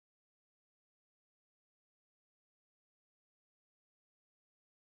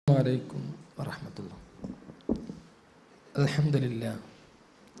അലൈക്കും വറഹ്മത്തുള്ളാഹി. അൽഹംദുലില്ലാ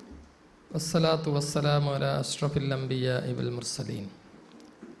വസ്സലാത്തു വസ്സലാമു അലാ അഷ്റഫിൽ അംബിയാഇ വൽ മുർസലീൻ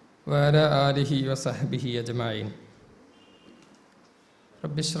വഅലാ ആലിഹി വസഹ്ബിഹി അജ്മഈൻ.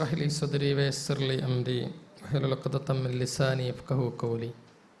 റബ്ബി ഇശ്റഹ് ലി സദ്രി വയസ്സിർ ലി അംരി വഹ്ലുൽ ഉഖ്ദതം മിൻ ലിസാനി യഫ്ഖഹു ഖൗലി.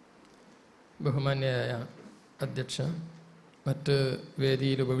 ബഹുമാന്യയായ അധ്യക്ഷ, മറ്റ്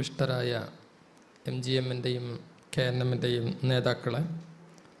വേദിയിൽ ഉപവിഷ്ടരായ MGMൻ്റെയും KNMൻ്റെയും നേതാക്കളെ,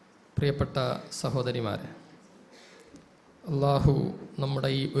 പ്രിയപ്പെട്ട സഹോദരിമാരെ, അള്ളാഹു നമ്മുടെ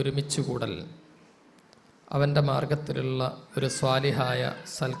ഈ ഒരുമിച്ച് കൂടൽ അവൻ്റെ മാർഗത്തിലുള്ള ഒരു സ്വാലിഹായ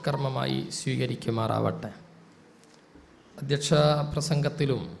സൽക്കർമ്മമായി സ്വീകരിക്കുമാറാവട്ടെ. അധ്യക്ഷ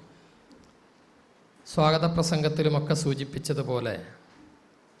പ്രസംഗത്തിലും സ്വാഗത പ്രസംഗത്തിലുമൊക്കെ സൂചിപ്പിച്ചതുപോലെ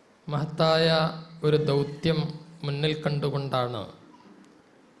മഹത്തായ ഒരു ദൗത്യം മുന്നിൽ കണ്ടുകൊണ്ടാണ്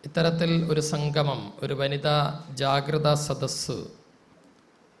ഇത്തരത്തിൽ ഒരു സംഗമം, ഒരു വനിതാ ജാഗ്രതാ സദസ്സ്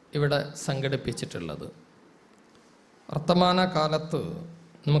ഇവിടെ സംഘടിപ്പിച്ചിട്ടുള്ളത്. വർത്തമാന കാലത്ത്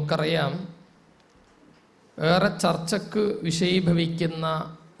നമുക്കറിയാം, ഏറെ ചർച്ചയ്ക്ക് വിഷയീഭവിക്കുന്ന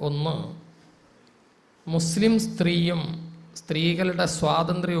ഒന്ന് മുസ്ലിം സ്ത്രീയും സ്ത്രീകളുടെ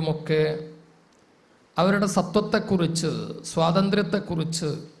സ്വാതന്ത്ര്യവുമൊക്കെ അവരുടെ സത്വത്തെക്കുറിച്ച്, സ്വാതന്ത്ര്യത്തെക്കുറിച്ച്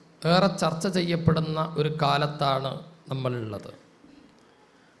ഏറെ ചർച്ച ചെയ്യപ്പെടുന്ന ഒരു കാലത്താണ് നമ്മളുള്ളത്.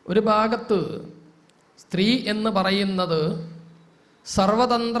 ഒരു ഭാഗത്ത് സ്ത്രീ എന്ന് പറയുന്നത്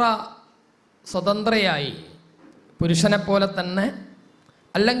സർവതന്ത്ര സ്വതന്ത്രയായി, പുരുഷനെപ്പോലെ തന്നെ,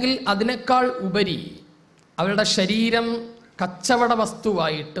 അല്ലെങ്കിൽ അതിനേക്കാൾ ഉപരി അവരുടെ ശരീരം കച്ചവട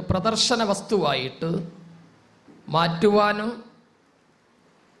വസ്തുവായിട്ട്, പ്രദർശന വസ്തുവായിട്ട് മാറ്റുവാനും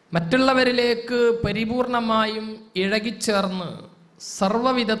മറ്റുള്ളവരിലേക്ക് പരിപൂർണമായും ഇഴകിച്ചേർന്ന്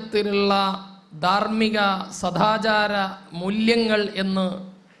സർവവിധത്തിലുള്ള ധാർമ്മിക സദാചാര മൂല്യങ്ങൾ എന്ന്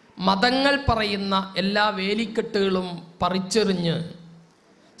മതങ്ങൾ പറയുന്ന എല്ലാ വേലിക്കെട്ടുകളും പറിച്ചെറിഞ്ഞ്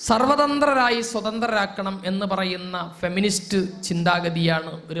സർവതന്ത്രരായി സ്വതന്ത്രരാക്കണം എന്ന് പറയുന്ന ഫെമിനിസ്റ്റ്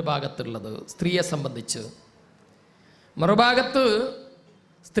ചിന്താഗതിയാണ് ഒരു ഭാഗത്തുള്ളത് സ്ത്രീയെ സംബന്ധിച്ച്. മറുഭാഗത്ത്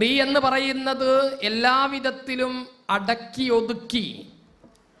സ്ത്രീ എന്ന് പറയുന്നത് എല്ലാവിധത്തിലും അടക്കി ഒതുക്കി,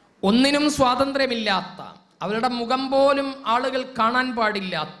 ഒന്നിനും സ്വാതന്ത്ര്യമില്ലാത്ത, അവരുടെ മുഖം പോലും ആളുകൾ കാണാൻ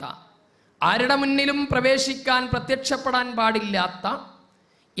പാടില്ലാത്ത, ആരുടെ മുന്നിലും പ്രവേശിക്കാൻ, പ്രത്യക്ഷപ്പെടാൻ പാടില്ലാത്ത,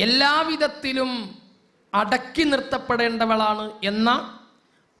 എല്ലാവിധത്തിലും അടക്കി നിർത്തപ്പെടേണ്ടവളാണ് എന്ന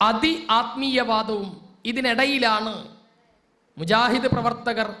ആത്മീയവാദവും. ഇതിനിടയിലാണ് മുജാഹിദ്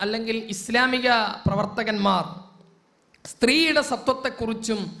പ്രവർത്തകർ അല്ലെങ്കിൽ ഇസ്ലാമിക പ്രവർത്തകന്മാർ സ്ത്രീയുടെ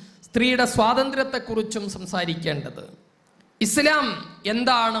സത്വത്തെക്കുറിച്ചും സ്ത്രീയുടെ സ്വാതന്ത്ര്യത്തെക്കുറിച്ചും സംസാരിക്കേണ്ടത്. ഇസ്ലാം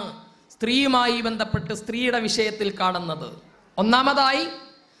എന്താണ് സ്ത്രീയുമായി ബന്ധപ്പെട്ട് സ്ത്രീയുടെ വിഷയത്തിൽ കാണുന്നത്? ഒന്നാമതായി,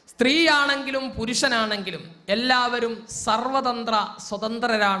 സ്ത്രീയാണെങ്കിലും പുരുഷനാണെങ്കിലും എല്ലാവരും സർവതന്ത്ര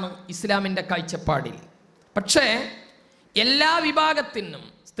സ്വതന്ത്രരാണ് ഇസ്ലാമിൻ്റെ കാഴ്ചപ്പാടിൽ. പക്ഷേ എല്ലാ വിഭാഗത്തിനും,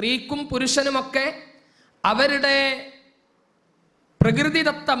 സ്ത്രീക്കും പുരുഷനുമൊക്കെ അവരുടെ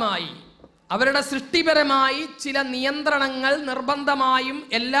പ്രകൃതിദത്തമായി, അവരുടെ സൃഷ്ടിപരമായി ചില നിയന്ത്രണങ്ങൾ നിർബന്ധമായും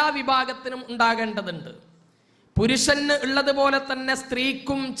എല്ലാ വിഭാഗത്തിനും ഉണ്ടാകേണ്ടതുണ്ട്. പുരുഷന് ഉള്ളതുപോലെ തന്നെ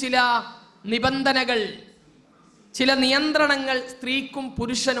സ്ത്രീക്കും ചില നിബന്ധനകൾ, ചില നിയന്ത്രണങ്ങൾ സ്ത്രീക്കും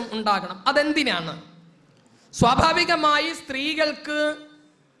പുരുഷനും ഉണ്ടാകണം. അതെന്തിനാണ്? സ്വാഭാവികമായി സ്ത്രീകൾക്ക്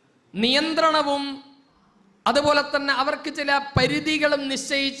നിയന്ത്രണവും അതുപോലെ തന്നെ അവർക്ക് ചില പരിധികളും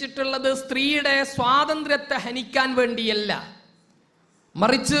നിശ്ചയിച്ചിട്ടുള്ളത് സ്ത്രീയുടെ സ്വാതന്ത്ര്യത്തെ ഹനിക്കാൻ വേണ്ടിയല്ല,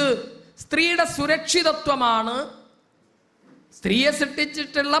 മറിച്ച് സ്ത്രീയുടെ സുരക്ഷിതത്വമാണ്. സ്ത്രീയെ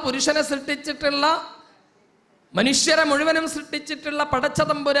സൃഷ്ടിച്ചിട്ടുള്ള, പുരുഷനെ സൃഷ്ടിച്ചിട്ടുള്ള, മനുഷ്യരെ മുഴുവനും സൃഷ്ടിച്ചിട്ടുള്ള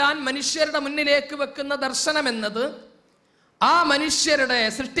പടച്ചതമ്പുരാൻ മനുഷ്യരുടെ മുന്നിലേക്ക് വെക്കുന്ന ദർശനം എന്നത് ആ മനുഷ്യരുടെ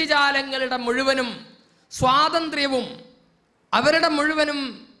സൃഷ്ടിജാലങ്ങളുടെ മുഴുവനും സ്വാതന്ത്ര്യവും അവരുടെ മുഴുവനും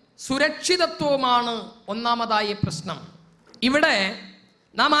സുരക്ഷിതത്വവുമാണ് ഒന്നാമതായ പ്രശ്നം. ഇവിടെ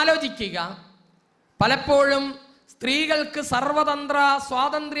നാം ആലോചിക്കുക, പലപ്പോഴും സ്ത്രീകൾക്ക് സർവതന്ത്ര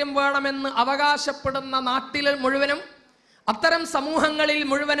സ്വാതന്ത്ര്യം വേണമെന്ന് അവകാശപ്പെടുന്ന നാട്ടിൽ മുഴുവനും, അത്തരം സമൂഹങ്ങളിൽ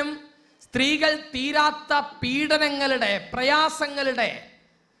മുഴുവനും സ്ത്രീകൾ തീരാത്ത പീഡനങ്ങളുടെ, പ്രയാസങ്ങളുടെ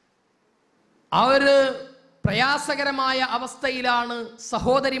പ്രയാസകരമായ അവസ്ഥയിലാണ്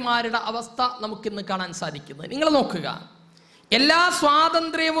സഹോദരിമാരുടെ അവസ്ഥ നമുക്കിന്ന് കാണാൻ സാധിക്കുന്നത്. നിങ്ങൾ നോക്കുക, എല്ലാ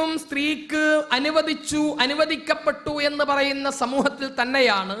സ്വാതന്ത്ര്യവും സ്ത്രീക്ക് അനുവദിക്കപ്പെട്ടു എന്ന് പറയുന്ന സമൂഹത്തിൽ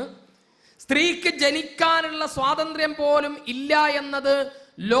തന്നെയാണ് സ്ത്രീക്ക് ജനിക്കാനുള്ള സ്വാതന്ത്ര്യം പോലും ഇല്ല എന്നത്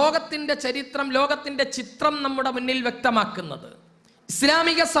ലോകത്തിൻ്റെ ചരിത്രം, ലോകത്തിൻ്റെ ചിത്രം നമ്മുടെ മുന്നിൽ വ്യക്തമാക്കുന്നത്.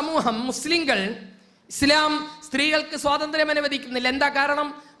 ഇസ്ലാമിക സമൂഹം, മുസ്ലിങ്ങൾ, ഇസ്ലാം സ്ത്രീകൾക്ക് സ്വാതന്ത്ര്യം അനുവദിക്കുന്നില്ല. എന്താ കാരണം?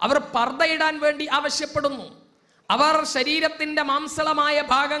 അവർ പർദ്ദയിടാൻ വേണ്ടി ആവശ്യപ്പെടുന്നു. അവർ ശരീരത്തിൻ്റെ മാംസളമായ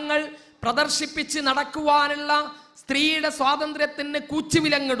ഭാഗങ്ങൾ പ്രദർശിപ്പിച്ച് നടക്കുവാനുള്ള സ്ത്രീയുടെ സ്വാതന്ത്ര്യത്തിന്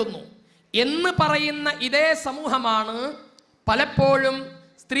കൂച്ചുവിലങ്ങിടുന്നു എന്ന് പറയുന്ന ഇതേ സമൂഹമാണ് പലപ്പോഴും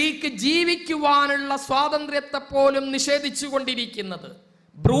സ്ത്രീക്ക് ജീവിക്കുവാനുള്ള സ്വാതന്ത്ര്യത്തെ പോലും നിഷേധിച്ചു കൊണ്ടിരിക്കുന്നത്.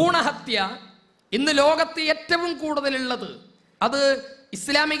 ഭ്രൂണഹത്യ ഇന്ന് ലോകത്ത് ഏറ്റവും കൂടുതലുള്ളത് അത്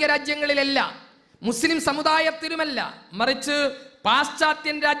ഇസ്ലാമിക രാജ്യങ്ങളിലല്ല, മുസ്ലിം സമുദായത്തിലുമല്ല, മറിച്ച്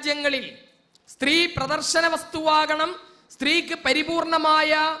പാശ്ചാത്യൻ രാജ്യങ്ങളിൽ സ്ത്രീ പ്രദർശന വസ്തുവാകണം, സ്ത്രീക്ക്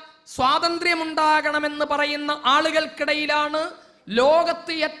പരിപൂർണമായ സ്വാതന്ത്ര്യമുണ്ടാകണമെന്ന് പറയുന്ന ആളുകൾക്കിടയിലാണ്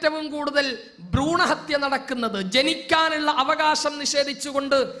ലോകത്ത് ഏറ്റവും കൂടുതൽ ഭ്രൂണഹത്യ നടക്കുന്നത്. ജനിക്കാനുള്ള അവകാശം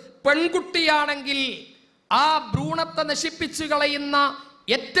നിഷേധിച്ചുകൊണ്ട് പെൺകുട്ടിയാണെങ്കിൽ ആ ഭ്രൂണത്തെ നശിപ്പിച്ചു കളയുന്ന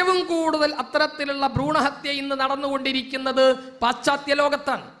ഏറ്റവും കൂടുതൽ അത്തരത്തിലുള്ള ഭ്രൂണഹത്യ ഇന്ന് നടന്നുകൊണ്ടിരിക്കുന്നത് പാശ്ചാത്യ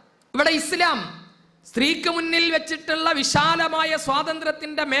ലോകത്താണ്. ഇവിടെ ഇസ്ലാം സ്ത്രീക്ക് മുന്നിൽ വെച്ചിട്ടുള്ള വിശാലമായ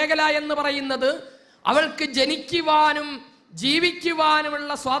സ്വാതന്ത്ര്യത്തിന്റെ മേഖല എന്ന് പറയുന്നത് അവൾക്ക് ജനിക്കുവാനും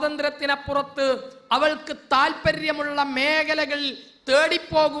ജീവിക്കുവാനുമുള്ള സ്വാതന്ത്ര്യത്തിനപ്പുറത്ത് അവൾക്ക് താല്പര്യമുള്ള മേഖലകൾ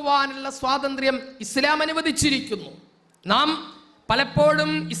തേടിപ്പോകുവാനുള്ള സ്വാതന്ത്ര്യം ഇസ്ലാം അനുവദിച്ചിരിക്കുന്നു. നാം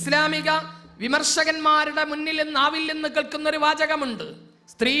പലപ്പോഴും ഇസ്ലാമിക വിമർശകന്മാരുടെ മുന്നിൽ നാവിൽ നിന്ന് കേൾക്കുന്ന ഒരു വാചകമുണ്ട്: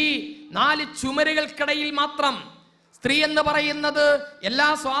 സ്ത്രീ 4 ചുമരുകൾക്കിടയിൽ മാത്രം. സ്ത്രീ എന്ന് പറയുന്നത് എല്ലാ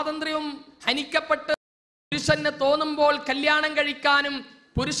സ്വാതന്ത്ര്യവും ഹനിക്കപ്പെട്ട് പുരുഷന് തോന്നുമ്പോൾ കല്യാണം കഴിക്കാനും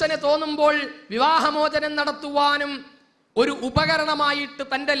പുരുഷന് തോന്നുമ്പോൾ വിവാഹമോചനം നടത്തുവാനും ഒരു ഉപകരണമായിട്ട്,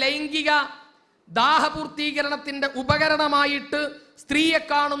 തൻ്റെ ലൈംഗിക ദാഹപൂർത്തീകരണത്തിന്റെ ഉപകരണമായിട്ട് സ്ത്രീയെ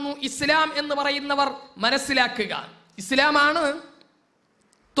കാണുന്നു ഇസ്ലാം എന്ന് പറയുന്നവർ മനസ്സിലാക്കുക. ഇസ്ലാമാണ്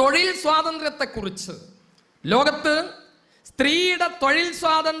തൊഴിൽ സ്വാതന്ത്ര്യത്തെക്കുറിച്ച്, ലോകത്ത് സ്ത്രീയുടെ തൊഴിൽ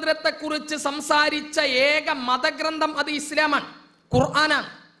സ്വാതന്ത്ര്യത്തെക്കുറിച്ച് സംസാരിച്ച ഏക മതഗ്രന്ഥം അത് ഇസ്ലാമാണ്, ഖുർആനാണ്.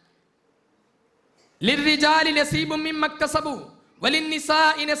 ലിർരിജാലി നസീബും മിമ്മക്തസബു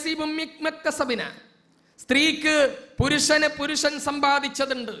വലിന്നിസാഇ നസീബും മിമ്മക്തസബിന. സ്ത്രീക്ക് പുരുഷൻ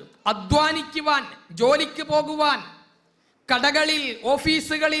സമ്പാദിച്ചതുണ്ട്. അധ്വാനിക്കുവാൻ, ജോലിക്ക് പോകുവാൻ, കടകളിൽ,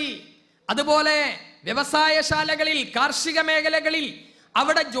 ഓഫീസുകളിൽ, അതുപോലെ വ്യവസായശാലകളിൽ, കാർഷിക മേഖലകളിൽ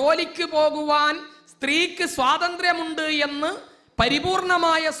അവിടെ ജോലിക്ക് പോകുവാൻ സ്ത്രീക്ക് സ്വാതന്ത്ര്യമുണ്ട് എന്ന്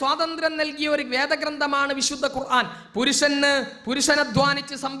പരിപൂർണമായ സ്വാതന്ത്ര്യം നൽകിയ ഒരു വേദഗ്രന്ഥമാണ് വിശുദ്ധ ഖുർആൻ. പുരുഷൻ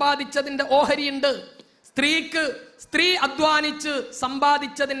അധ്വാനിച്ച് സമ്പാദിച്ചതിന്റെ ഓഹരിയുണ്ട്, സ്ത്രീക്ക് സ്ത്രീ അധ്വാനിച്ച്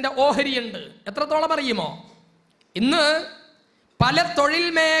സമ്പാദിച്ചതിന്റെ ഓഹരിയുണ്ട്. എത്രത്തോളം അറിയുമോ? ഇന്ന് പല തൊഴിൽ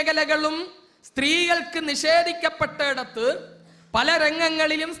മേഖലകളും സ്ത്രീകൾക്ക് നിഷേധിക്കപ്പെട്ടിടത്ത് പല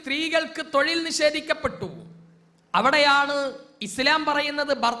രംഗങ്ങളിലും സ്ത്രീകൾക്ക് തൊഴിൽ നിഷേധിക്കപ്പെട്ടു. അവിടെയാണ് ഇസ്ലാം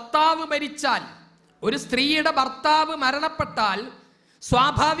പറയുന്നത്, ഭർത്താവ് മരിച്ചാൽ, ഒരു സ്ത്രീയുടെ ഭർത്താവ് മരണപ്പെട്ടാൽ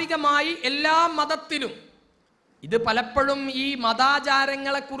സ്വാഭാവികമായി എല്ലാ മതത്തിലും, ഇത് പലപ്പോഴും ഈ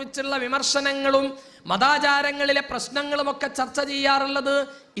മതാചാരങ്ങളെ കുറിച്ചുള്ള വിമർശനങ്ങളും മതാചാരങ്ങളിലെ പ്രശ്നങ്ങളുമൊക്കെ ചർച്ച ചെയ്യാറുള്ളത്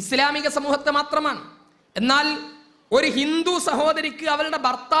ഇസ്ലാമിക സമൂഹത്തെ മാത്രമാണ്. എന്നാൽ ഒരു ഹിന്ദു സഹോദരിക്ക് അവളുടെ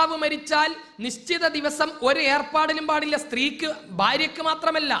ഭർത്താവ് മരിച്ചാൽ നിശ്ചിത ദിവസം ഒരു ഏർപ്പാടിലും പാടില്ല. സ്ത്രീക്ക്, ഭാര്യയ്ക്ക്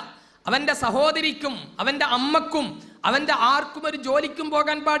മാത്രമല്ല, അവന്റെ സഹോദരിക്കും അവന്റെ അമ്മക്കും അവന്റെ ആർക്കും ഒരു ജോലിക്കും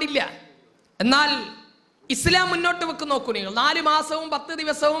പോകാൻ പാടില്ല. എന്നാൽ ഇസ്ലാം മുന്നോട്ട് വെക്ക് നോക്കൂ നിങ്ങൾ, 4 മാസവും 10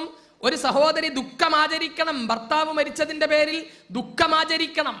 ദിവസവും ഒരു സഹോദരി ദുഃഖമാചരിക്കണം, ഭർത്താവ് മരിച്ചതിന്റെ പേരിൽ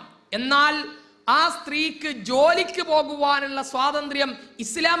ദുഃഖമാചരിക്കണം. എന്നാൽ ആ സ്ത്രീക്ക് ജോലിക്ക് പോകുവാനുള്ള സ്വാതന്ത്ര്യം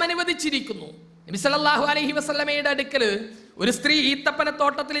ഇസ്ലാം അനുവദിച്ചിരിക്കുന്നു. നബി സല്ലല്ലാഹു അലൈഹി വസല്ലമയുടെ അടുക്കൽ ഒരു സ്ത്രീ,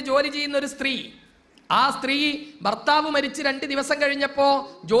 ഈത്തപ്പനത്തോട്ടത്തിൽ ജോലി ചെയ്യുന്ന ഒരു സ്ത്രീ, ആ സ്ത്രീ ഭർത്താവ് മരിച്ച് 2 ദിവസം കഴിഞ്ഞപ്പോൾ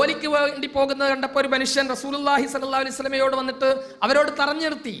ജോലിക്ക് വേണ്ടി പോകുന്നത് കണ്ടപ്പോൾ ഒരു മനുഷ്യൻ റസൂലുള്ളാഹി സ്വല്ലല്ലാഹു അലൈഹി വസല്ലമയോട് വന്നിട്ട് അവരോട് തടഞ്ഞു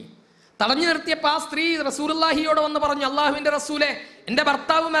നിർത്തിയപ്പോൾ ആ സ്ത്രീ റസൂലുള്ളാഹിയോട് വന്ന് പറഞ്ഞു: അള്ളാഹുവിന്റെ റസൂലെ, എൻ്റെ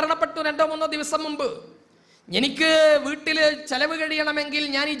ഭർത്താവ് മരണപ്പെട്ടു 2-3 ദിവസം മുമ്പ്. എനിക്ക് വീട്ടിൽ ചെലവ് കഴിയണമെങ്കിൽ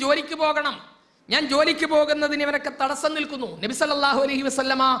ഞാൻ ഈ ജോലിക്ക് പോകണം. ഞാൻ ജോലിക്ക് പോകുന്നതിന് ഇവരൊക്കെ തടസ്സം നിൽക്കുന്നു. നബി സല്ലല്ലാഹു അലൈഹി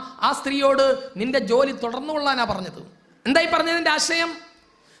വസല്ലമ ആ സ്ത്രീയോട് നിന്റെ ജോലി തുടർന്നുകൊള്ളാനാ പറഞ്ഞത്. എന്തായി പറഞ്ഞതിന്റെ ആശയം?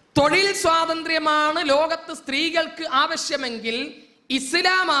 തൊഴിൽ സ്വാതന്ത്ര്യമാണ് ലോകത്ത് സ്ത്രീകൾക്ക് ആവശ്യമെങ്കിൽ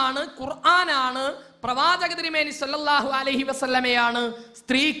ഇസ്ലാമാണ്, ഖുർആനാണ്, പ്രവാചക തിരുമേനി സല്ലല്ലാഹു അലൈഹി വസല്ലമയാണ്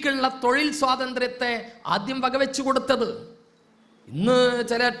സ്ത്രീക്കുള്ള തൊഴിൽ സ്വാതന്ത്ര്യത്തെ ആദ്യം വകവെച്ചു കൊടുത്തത്. ഇന്ന്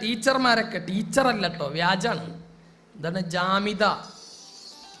ചില ടീച്ചർമാരൊക്കെ, ടീച്ചറല്ല കേട്ടോ, വ്യാജാണ്. എന്താണ് ജാമിദ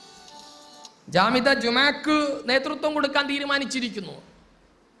ജുമാക്ക് നേതൃത്വം കൊടുക്കാൻ തീരുമാനിച്ചിരിക്കുന്നു.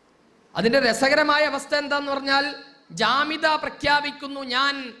 അതിന്റെ രസകരമായ അവസ്ഥ എന്താന്ന് പറഞ്ഞാൽ, ജാമിദ പ്രഖ്യാപിക്കുന്നു,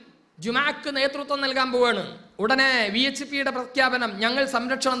 ഞാൻ ജുമാക്ക് നേതൃത്വം നൽകാൻ പോവാണ്. ഉടനെ VHPയുടെ പ്രഖ്യാപനം, ഞങ്ങൾ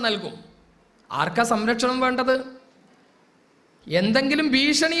സംരക്ഷണം നൽകും. ആർക്കാ സംരക്ഷണം വേണ്ടത്? എന്തെങ്കിലും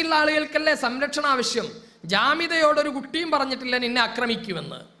ഭീഷണിയുള്ള ആളുകൾക്കല്ലേ സംരക്ഷണം ആവശ്യം. ജാമിദയോടൊരു കുട്ടിയും പറഞ്ഞിട്ടില്ല നിന്നെ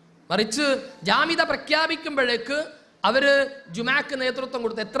ആക്രമിക്കുമെന്ന്. മറിച്ച് ജാമിദ പ്രഖ്യാപിക്കുമ്പോഴേക്ക് അവര് ജുമാക്ക് നേതൃത്വം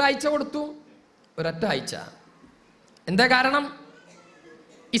കൊടുത്തു. എത്ര ആഴ്ച കൊടുത്തു? ഒരൊറ്റ ആഴ്ച. എന്താ കാരണം?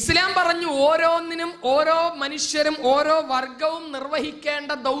 ഇസ്ലാം പറഞ്ഞു, ഓരോന്നിനും ഓരോ മനുഷ്യരും ഓരോ വർഗവും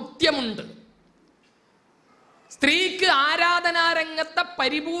നിർവഹിക്കേണ്ട ദൗത്യമുണ്ട്. സ്ത്രീക്ക് ആരാധനാരംഗത്തെ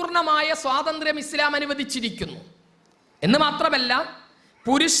പരിപൂർണമായ സ്വാതന്ത്ര്യം ഇസ്ലാം അനുവദിച്ചിരിക്കുന്നു എന്ന് മാത്രമല്ല,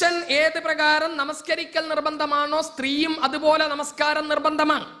 പുരുഷൻ ഏത് പ്രകാരം നമസ്കരിക്കൽ നിർബന്ധമാണോ സ്ത്രീയും അതുപോലെ നമസ്കാരം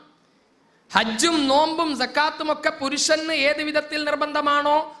നിർബന്ധമാണ്. ഹജ്ജും നോമ്പും സക്കാത്തും ഒക്കെ പുരുഷന് ഏത് വിധത്തിൽ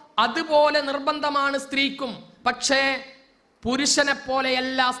നിർബന്ധമാണോ അതുപോലെ നിർബന്ധമാണ് സ്ത്രീക്കും. പക്ഷേ പുരുഷനെ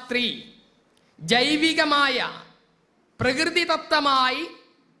പോലെയല്ല സ്ത്രീ. ജൈവികമായ പ്രകൃതിദത്തമായി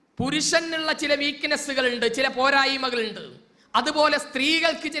പുരുഷനുള്ള ചില വീക്ക്നെസ്സുകളുണ്ട്, ചില പോരായ്മകളുണ്ട്. അതുപോലെ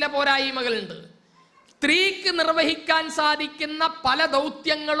സ്ത്രീകൾക്ക് ചില പോരായ്മകളുണ്ട്. സ്ത്രീക്ക് നിർവഹിക്കാൻ സാധിക്കുന്ന പല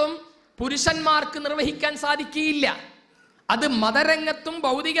ദൗത്യങ്ങളും പുരുഷന്മാർക്ക് നിർവഹിക്കാൻ സാധിക്കുകയില്ല. അത് മതരംഗത്തും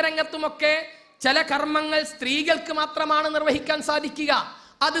ഭൗതിക രംഗത്തുമൊക്കെ ചില കർമ്മങ്ങൾ സ്ത്രീകൾക്ക് മാത്രമാണ് നിർവഹിക്കാൻ സാധിക്കുക.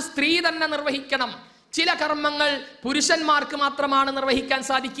 അത് സ്ത്രീ തന്നെ നിർവഹിക്കണം. ചില കർമ്മങ്ങൾ പുരുഷന്മാർക്ക് മാത്രമാണ് നിർവഹിക്കാൻ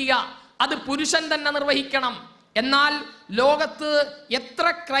സാധിക്കുക. അത് പുരുഷൻ തന്നെ നിർവഹിക്കണം. എന്നാൽ ലോകത്ത് എത്ര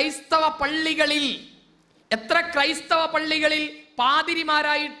ക്രൈസ്തവ പള്ളികളിൽ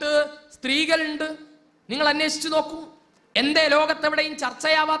പാതിരിമാരായിട്ട് സ്ത്രീകളുണ്ട്? നിങ്ങൾ അന്വേഷിച്ചു നോക്കൂ. എന്തേ ലോകത്തെവിടെയും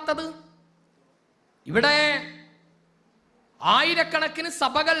ചർച്ചയാവാത്തത്? ഇവിടെ ആയിരക്കണക്കിന്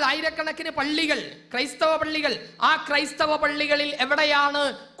സഭകൾ, ആയിരക്കണക്കിന് പള്ളികൾ, ക്രൈസ്തവ പള്ളികൾ. ആ ക്രൈസ്തവ പള്ളികളിൽ എവിടെയാണ്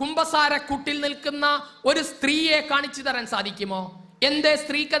കുമ്പസാരക്കൂട്ടിൽ നിൽക്കുന്ന ഒരു സ്ത്രീയെ കാണിച്ചു തരാൻ സാധിക്കുമോ? എന്തേ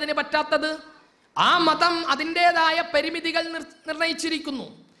സ്ത്രീക്ക് അതിന് പറ്റാത്തത്? ആ മതം അതിൻ്റെതായ പരിമിതികൾ നിർണയിച്ചിരിക്കുന്നു.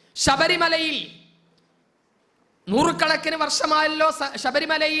 ശബരിമലയിൽ നൂറുകണക്കിന് വർഷമായല്ലോ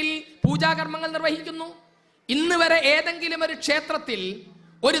ശബരിമലയിൽ പൂജാകർമ്മങ്ങൾ നിർവഹിക്കുന്നു. ഇന്ന് വരെ ഏതെങ്കിലും ഒരു ക്ഷേത്രത്തിൽ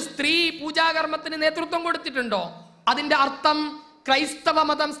ഒരു സ്ത്രീ പൂജാകർമ്മത്തിന് നേതൃത്വം കൊടുത്തിട്ടുണ്ടോ? അതിന്റെ അർത്ഥം ക്രൈസ്തവ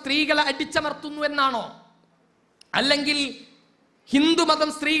മതം സ്ത്രീകളെ അടിച്ചമർത്തുന്നു എന്നാണോ? അല്ലെങ്കിൽ ഹിന്ദു മതം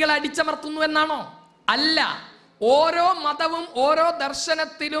സ്ത്രീകളെ അടിച്ചമർത്തുന്നു എന്നാണോ? അല്ല. ഓരോ മതവും ഓരോ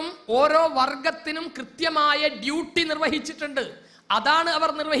ദർശനത്തിലും ഓരോ വർഗത്തിനും കൃത്യമായ ഡ്യൂട്ടി നിർവഹിച്ചിട്ടുണ്ട്. അതാണ് അവർ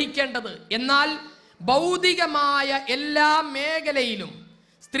നിർവഹിക്കേണ്ടത്. എന്നാൽ ഭൗതികമായ എല്ലാ മേഖലയിലും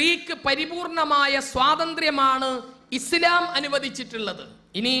സ്ത്രീക്ക് പരിപൂർണമായ സ്വാതന്ത്ര്യമാണ് ഇസ്ലാം അനുവദിച്ചിട്ടുള്ളത്.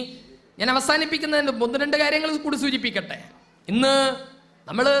 ഇനി ഞാൻ അവസാനിപ്പിക്കുന്നതിന് ഒന്ന് രണ്ട് കാര്യങ്ങൾ കൂടി സൂചിപ്പിക്കട്ടെ. ഇന്ന്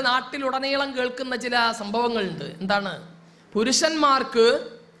നമ്മൾ നാട്ടിലുടനീളം കേൾക്കുന്ന ചില സംഭവങ്ങളുണ്ട്. എന്താണ്? പുരുഷന്മാർക്ക്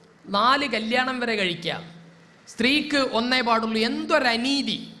 4 കല്യാണം വരെ കഴിക്കാം, സ്ത്രീക്ക് 1 പാടുള്ളൂ.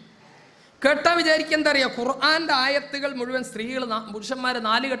 എന്തൊരനീതി! കേട്ടാ വിചാരിക്കുക എന്താ അറിയാം, ഖുർആന്റെ ആയത്തുകൾ മുഴുവൻ പുരുഷന്മാർ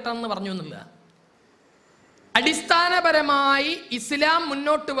 4 കെട്ടണം എന്ന് പറഞ്ഞു എന്നില്ല. അടിസ്ഥാനപരമായി ഇസ്ലാം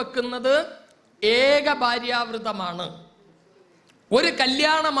മുന്നോട്ട് വെക്കുന്നത് ഏക ഭാര്യാവൃതമാണ്. ഒരു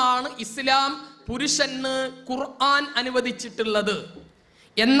കല്യാണമാണ് ഇസ്ലാം പുരുഷന് ഖുർആൻ അനുവദിച്ചിട്ടുള്ളത്.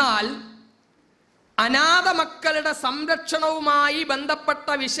 എന്നാൽ അനാഥ മക്കളുടെ സംരക്ഷണവുമായി ബന്ധപ്പെട്ട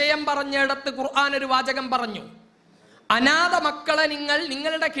വിഷയം പറഞ്ഞിടത്ത് ഖുർആൻ ഒരു വാചകം പറഞ്ഞു. അനാഥ മക്കളെ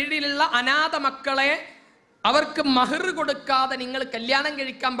നിങ്ങളുടെ കീഴിലുള്ള അനാഥ മക്കളെ അവർക്ക് മഹർ കൊടുക്കാതെ നിങ്ങൾ കല്യാണം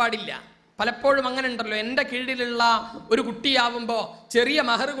കഴിക്കാൻ പാടില്ല. പലപ്പോഴും അങ്ങനെ ഉണ്ടല്ലോ, എൻ്റെ കീഴിലുള്ള ഒരു കുട്ടിയാവുമ്പോൾ ചെറിയ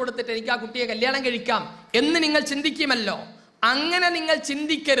മഹർ കൊടുത്തിട്ട് എനിക്ക് ആ കുട്ടിയെ കല്യാണം കഴിക്കാം എന്ന് നിങ്ങൾ ചിന്തിക്കുമല്ലോ. അങ്ങനെ നിങ്ങൾ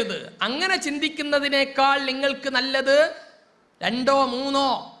ചിന്തിക്കരുത്. അങ്ങനെ ചിന്തിക്കുന്നതിനേക്കാൾ നിങ്ങൾക്ക് നല്ലത് 2, 3,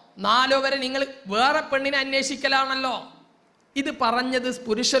 4 വരെ നിങ്ങൾ വേറെ പെണ്ണിനെ അന്വേഷിക്കലാണല്ലോ. ഇത് പറഞ്ഞത്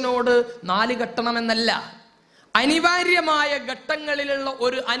പുരുഷനോട് 4 കെട്ടണമെന്നല്ല. അനിവാര്യമായ ഘട്ടങ്ങളിലുള്ള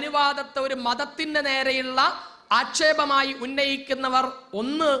ഒരു അനുവാദത്തെ ഒരു മതത്തിന്റെ നേരെയുള്ള ആക്ഷേപമായി ഉന്നയിക്കുന്നവർ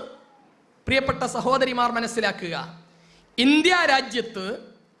ഒന്ന് പ്രിയപ്പെട്ട സഹോദരിമാർ മനസ്സിലാക്കുക. ഇന്ത്യ രാജ്യത്ത്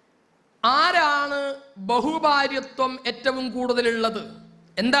ആരാണ് ബഹുഭാര്യത്വം ഏറ്റവും കൂടുതലുള്ളത്?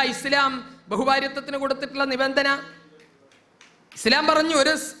 എന്താ ഇസ്ലാം ബഹുഭാര്യത്വത്തിന് കൊടുത്തിട്ടുള്ള നിബന്ധന? ഇസ്ലാം പറഞ്ഞു,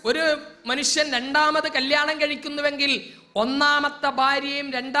 ഒരു മനുഷ്യൻ 2ാമത് കല്യാണം കഴിക്കുന്നുവെങ്കിൽ 1ാമത്തെ ഭാര്യയും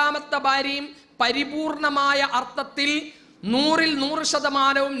 2ാമത്തെ ഭാര്യയും പരിപൂർണമായ അർത്ഥത്തിൽ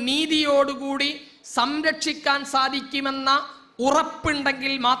 100% നീതിയോടുകൂടി സംരക്ഷിക്കാൻ സാധിക്കുമെന്ന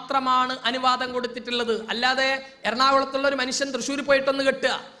ഉറപ്പുണ്ടെങ്കിൽ മാത്രമാണ് അനുവാദം കൊടുത്തിട്ടുള്ളത്. അല്ലാതെ എറണാകുളത്തുള്ള ഒരു മനുഷ്യൻ തൃശ്ശൂർ പോയിട്ടൊന്ന്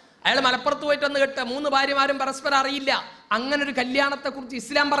കെട്ടുക, അയാൾ മലപ്പുറത്ത് പോയിട്ടൊന്ന് കെട്ടുക, 3 ഭാര്യമാരും പരസ്പരം അറിയില്ല, അങ്ങനെ ഒരു കല്യാണത്തെ കുറിച്ച്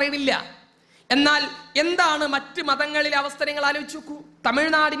ഇസ്ലാം പറയുന്നില്ല. എന്നാൽ എന്താണ് മറ്റ് മതങ്ങളിലെ അവസ്ഥ നിങ്ങൾ ആലോചിച്ച് നോക്കൂ.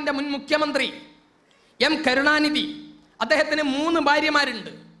 തമിഴ്നാടിന്റെ മുൻ മുഖ്യമന്ത്രി എം കരുണാനിധി, അദ്ദേഹത്തിന് 3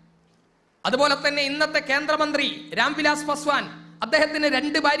 ഭാര്യമാരുണ്ട്. അതുപോലെ തന്നെ ഇന്നത്തെ കേന്ദ്രമന്ത്രി രാംവിലാസ് പാസ്വാൻ, അദ്ദേഹത്തിന്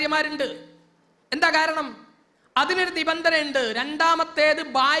 2 ഭാര്യമാരുണ്ട്. എന്താ കാരണം? അതിനൊരു നിബന്ധനയുണ്ട്. 2ാമത്തേത്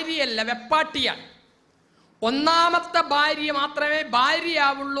ഭാര്യയല്ല, വെപ്പാട്ടിയാണ്. 1ാമത്തെ ഭാര്യ മാത്രമേ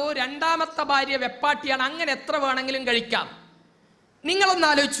ഭാര്യയാവുള്ളൂ, 2ാമത്തെ ഭാര്യ വെപ്പാട്ടിയാണ്. അങ്ങനെ എത്ര വേണമെങ്കിലും കഴിക്കാം. നിങ്ങളൊന്ന്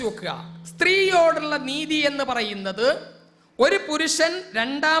ആലോചിച്ച് നോക്കുക. സ്ത്രീയോടുള്ള നീതി എന്ന് പറയുന്നത്, ഒരു പുരുഷൻ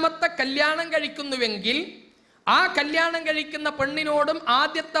 2ാമത്തെ കല്യാണം കഴിക്കുന്നുവെങ്കിൽ ആ കല്യാണം കഴിക്കുന്ന പെണ്ണിനോടും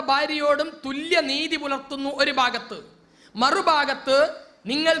ആദ്യത്തെ ഭാര്യയോടും തുല്യ നീതി പുലർത്തുന്നു ഒരു ഭാഗത്ത്. മറുഭാഗത്ത്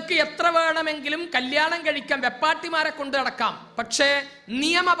നിങ്ങൾക്ക് എത്ര വേണമെങ്കിലും കല്യാണം കഴിക്കാൻ വെപ്പാട്ടിമാരെ കൊണ്ട് നടക്കാം, പക്ഷേ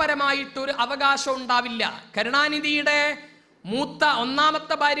നിയമപരമായിട്ടൊരു അവകാശം ഉണ്ടാവില്ല. കരുണാനിധിയുടെ മൂത്ത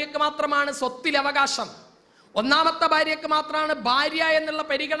 1ാമത്തെ ഭാര്യയ്ക്ക് മാത്രമാണ് സ്വത്തിൽ അവകാശം. ഒന്നാമത്തെ ഭാര്യയ്ക്ക് മാത്രമാണ് ഭാര്യ എന്നുള്ള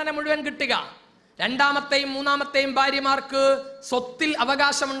പരിഗണന മുഴുവൻ കിട്ടുക. രണ്ടാമത്തെയും മൂന്നാമത്തെയും ഭാര്യമാർക്ക് സ്വത്തിൽ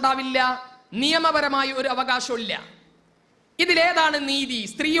അവകാശമുണ്ടാവില്ല, നിയമപരമായി ഒരു അവകാശമില്ല. ഇതിലേതാണ് നീതി?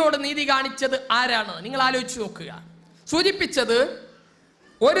 സ്ത്രീയോട് നീതി കാണിച്ചത് ആരാണ്? നിങ്ങൾ ആലോചിച്ച് നോക്കുക. സൂചിപ്പിച്ചത്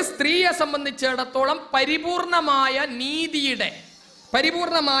ഒരു സ്ത്രീയെ സംബന്ധിച്ചിടത്തോളം പരിപൂർണമായ നീതിയുടെ,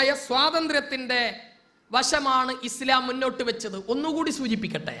 പരിപൂർണമായ സ്വാതന്ത്ര്യത്തിന്റെ വശമാണ് ഇസ്ലാം മുന്നോട്ട് വെച്ചത്. ഒന്നുകൂടി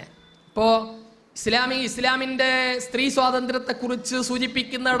സൂചിപ്പിക്കട്ടെ. ഇപ്പോ ഇസ്ലാമിന്റെ സ്ത്രീ സ്വാതന്ത്ര്യത്തെക്കുറിച്ച്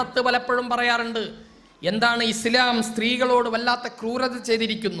സൂചിപ്പിക്കുന്നിടത്ത് പലപ്പോഴും പറയാറുണ്ട്, എന്താണ് ഇസ്ലാം സ്ത്രീകളോട് വല്ലാത്ത ക്രൂരത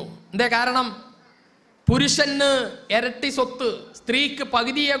ചെയ്തിരിക്കുന്നു. എന്തേ കാരണം? പുരുഷന് ഇരട്ടി സ്വത്ത്, സ്ത്രീക്ക്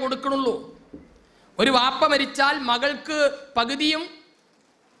പകുതിയെ കൊടുക്കണുള്ളൂ. ഒരു വാപ്പ മരിച്ചാൽ മകൾക്ക് പകുതിയും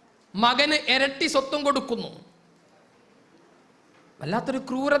മകന് ഇരട്ടി സ്വത്തും കൊടുക്കുന്നു. വല്ലാത്തൊരു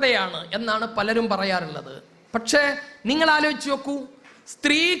ക്രൂരതയാണ് എന്നാണ് പലരും പറയാറുള്ളത്. പക്ഷേ നിങ്ങൾ ആലോചിച്ച് നോക്കൂ,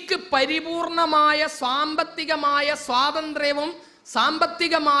 സ്ത്രീക്ക് പരിപൂർണമായ സാമ്പത്തികമായ സ്വാതന്ത്ര്യവും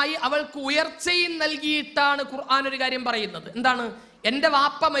സാമ്പത്തികമായി അവൾക്ക് ഉയർച്ചയും നൽകിയിട്ടാണ് ഖുർആൻ ഒരു കാര്യം പറയുന്നത്. എന്താണ്? എൻ്റെ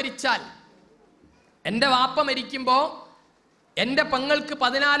വാപ്പ മരിക്കുമ്പോൾ എൻ്റെ പെങ്ങൾക്ക്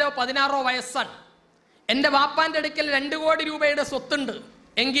 14-16 വയസ്സാണ്. എൻ്റെ വാപ്പാൻ്റെ അടുക്കൽ 2 കോടി രൂപയുടെ സ്വത്തുണ്ട്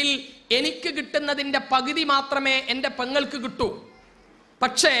എങ്കിൽ എനിക്ക് കിട്ടുന്നതിൻ്റെ പകുതി മാത്രമേ എൻ്റെ പെങ്ങൾക്ക് കിട്ടൂ.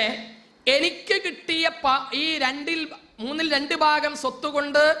 പക്ഷേ എനിക്ക് കിട്ടിയ ഈ 2/3 ഭാഗം സ്വത്ത്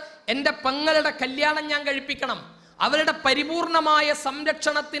കൊണ്ട് എൻ്റെ പെങ്ങളുടെ കല്യാണം ഞാൻ കഴിപ്പിക്കണം. അവരുടെ പരിപൂർണമായ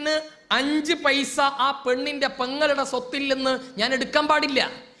സംരക്ഷണത്തിന് 5 പൈസ ആ പെണ്ണിൻ്റെ പെങ്ങളുടെ സ്വത്തിൽ നിന്ന് ഞാൻ എടുക്കാൻ പാടില്ല.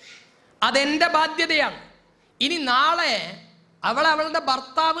 അതെൻ്റെ ബാധ്യതയാണ്. ഇനി നാളെ അവളുടെ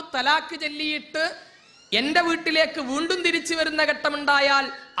ഭർത്താവ് തലാക്ക് ചൊല്ലിയിട്ട് എൻ്റെ വീട്ടിലേക്ക് വീണ്ടും തിരിച്ചു വരുന്ന ഘട്ടമുണ്ടായാൽ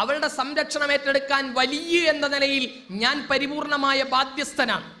അവളുടെ സംരക്ഷണം ഏറ്റെടുക്കാൻ വലിയ എന്ന നിലയിൽ ഞാൻ പരിപൂർണമായ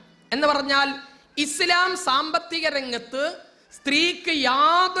ബാധ്യസ്ഥനാണ്. എന്ന് പറഞ്ഞാൽ ഇസ്ലാം സാമ്പത്തിക രംഗത്ത് സ്ത്രീക്ക്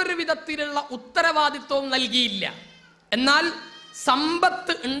യാതൊരു വിധത്തിലുള്ള ഉത്തരവാദിത്വവും നൽകിയില്ല. എന്നാൽ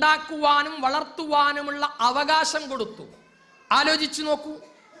സമ്പത്ത് ഉണ്ടാക്കുവാനും വളർത്തുവാനുമുള്ള അവകാശം കൊടുത്തു. ആലോചിച്ചു നോക്കൂ,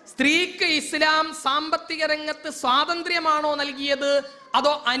 സ്ത്രീക്ക് ഇസ്ലാം സാമ്പത്തിക രംഗത്ത് സ്വാതന്ത്ര്യമാണോ നൽകിയത്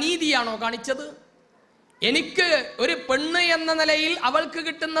അതോ അനീതിയാണോ കാണിച്ചത്? എനിക്ക് ഒരു പെണ്ണ് എന്ന നിലയിൽ അവൾക്ക്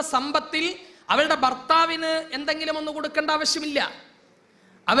കിട്ടുന്ന സമ്പത്തിൽ അവളുടെ ഭർത്താവിന് എന്തെങ്കിലും ഒന്ന് കൊടുക്കേണ്ട ആവശ്യമില്ല,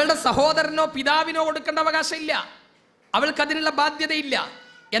 അവളുടെ സഹോദരനോ പിതാവിനോ കൊടുക്കേണ്ട അവകാശമില്ല, അവൾക്ക് അതിനുള്ള ബാധ്യതയില്ല.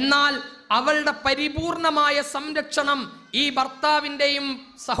 എന്നാൽ അവളുടെ പരിപൂർണമായ സംരക്ഷണം ഈ ഭർത്താവിൻ്റെയും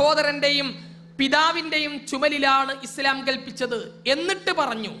സഹോദരന്റെയും പിതാവിൻ്റെയും ചുമലിലാണ് ഇസ്ലാം കൽപ്പിച്ചത്. എന്നിട്ട്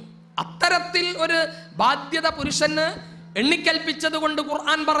പറഞ്ഞു, അത്തരത്തിൽ ഒരു ബാധ്യത പുരുഷന് എണ്ണിക്കൽപ്പിച്ചത് കൊണ്ട്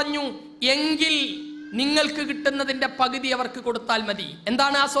ഖുർആൻ പറഞ്ഞു, എങ്കിൽ നിങ്ങൾക്ക് കിട്ടുന്നതിന്റെ പകുതി അവർക്ക് കൊടുത്താൽ മതി.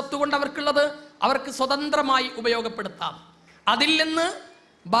 എന്താണ് ആ സ്വത്ത് കൊണ്ട് അവർക്കുള്ളത്? അവർക്ക് സ്വതന്ത്രമായി ഉപയോഗപ്പെടുത്താം. അതിൽ നിന്ന്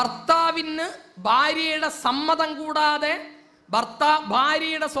ഭർത്താവിന് ഭാര്യയുടെ സമ്മതം കൂടാതെ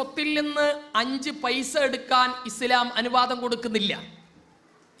ഭാര്യയുടെ സ്വത്തിൽ നിന്ന് 5 പൈസ എടുക്കാൻ ഇസ്ലാം അനുവാദം കൊടുക്കുന്നില്ല.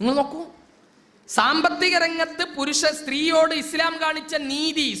 നിങ്ങൾ നോക്കൂ, സാമ്പത്തിക രംഗത്ത് സ്ത്രീയോട് ഇസ്ലാം കാണിച്ച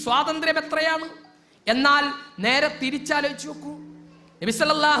നീതി, സ്വാതന്ത്ര്യം എത്രയാണ്. എന്നാൽ നേരെ തിരിച്ചാലോചിച്ച് നോക്കൂ, നബി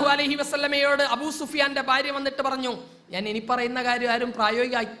സല്ലല്ലാഹു അലൈഹി വസല്ലമയോട് അബൂ സുഫിയാന്റെ ഭാര്യ വന്നിട്ട് പറഞ്ഞു, ഞാൻ ഇനി പറയുന്ന കാര്യം ആരും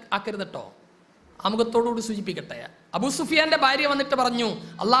പ്രായോഗിക ആക്കരുത് കേട്ടോ, ആമുഖത്തോടുകൂടി സൂചിപ്പിക്കട്ടെ. അബൂ സുഫിയാന്റെ ഭാര്യ വന്നിട്ട് പറഞ്ഞു,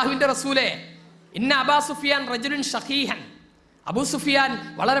 അള്ളാഹുവിന്റെ റസൂലേ, ഇന്ന അബാ സുഫിയാൻ റജുലുൻ ഷഹീഹൻ, അബൂ സുഫിയാൻ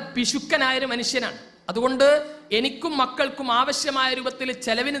വളരെ പിശുക്കനായൊരു മനുഷ്യനാണ്. അതുകൊണ്ട് എനിക്കും മക്കൾക്കും ആവശ്യമായ രൂപത്തിൽ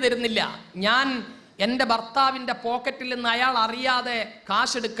ചെലവിന് തരുന്നില്ല. ഞാൻ എൻ്റെ ഭർത്താവിൻ്റെ പോക്കറ്റിൽ നിന്ന് അയാൾ അറിയാതെ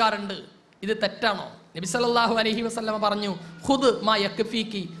കാശ് എടുക്കാറുണ്ട്. ഇത് തെറ്റാണോ? നബി സല്ലല്ലാഹു അലൈഹി വസല്ലമ പറഞ്ഞു, ഖുദ് മാ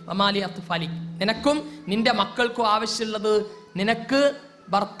യക്ഫീകി വമാലി അത്ഫാലിക്, നിനക്കും നിന്റെ മക്കൾക്കും ആവശ്യമുള്ളത് നിനക്ക്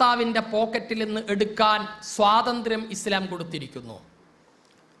ഭർത്താവിൻ്റെ പോക്കറ്റിൽ നിന്ന് എടുക്കാൻ സ്വാതന്ത്ര്യം ഇസ്ലാം കൊടുത്തിരിക്കുന്നു.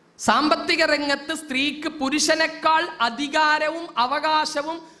 സാമ്പത്തിക രംഗത്ത് സ്ത്രീക്ക് പുരുഷനേക്കാൾ അധികാരവും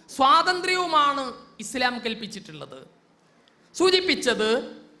അവകാശവും സ്വാതന്ത്ര്യവുമാണ് ഇസ്ലാം കൽപ്പിച്ചിട്ടുള്ളത്. സൂചിപ്പിച്ചത്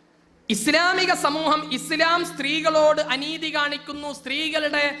ഇസ്ലാമിക സമൂഹം, ഇസ്ലാം സ്ത്രീകളോട് അനീതി കാണിക്കുന്നു,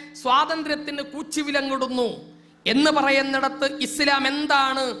 സ്ത്രീകളുടെ സ്വാതന്ത്ര്യത്തിന് കൂച്ചുവിലങ്ങിടുന്നു എന്ന് പറയുന്നിടത്ത് ഇസ്ലാം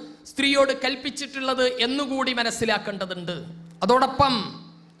എന്താണ് സ്ത്രീയോട് കൽപ്പിച്ചിട്ടുള്ളത് എന്നുകൂടി മനസ്സിലാക്കേണ്ടതുണ്ട്. അതോടൊപ്പം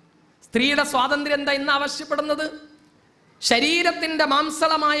സ്ത്രീയുടെ സ്വാതന്ത്ര്യം എന്താ ഇന്ന് ആവശ്യപ്പെടുന്നത്? ശരീരത്തിന്റെ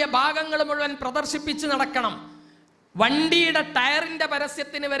മാംസളമായ ഭാഗങ്ങൾ മുഴുവൻ പ്രദർശിപ്പിച്ച് നടക്കണം. വണ്ടിയുടെ ടയറിന്റെ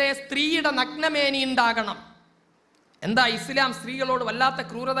പരസ്യത്തിന് വരെ സ്ത്രീയുടെ നഗ്നമേനി ഉണ്ടാകണം. എന്താ ഇസ്ലാം സ്ത്രീകളോട് വല്ലാത്ത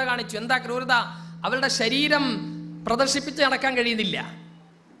ക്രൂരത കാണിച്ചു. എന്താ ക്രൂരത? അവളുടെ ശരീരം പ്രദർശിപ്പിച്ച് നടക്കാൻ കഴിയുന്നില്ല.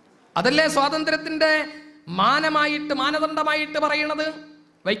 അതല്ലേ സ്വാതന്ത്ര്യത്തിന്റെ മാനദണ്ഡമായിട്ട് പറയണത്.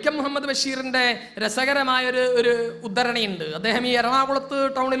 വൈക്കം മുഹമ്മദ് ബഷീറിന്റെ രസകരമായ ഒരു ഉദ്ധരണിയുണ്ട്. അദ്ദേഹം ഈ എറണാകുളത്ത്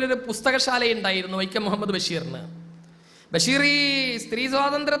ടൗണിൽ ഒരു പുസ്തകശാലയുണ്ടായിരുന്നു വൈക്കം മുഹമ്മദ് ബഷീറിന്. ബഷീർ ഈ സ്ത്രീ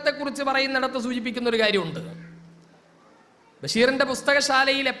സ്വാതന്ത്ര്യത്തെ കുറിച്ച് പറയുന്നിടത്ത് സൂചിപ്പിക്കുന്ന ഒരു കാര്യമുണ്ട്. ബഷീറിന്റെ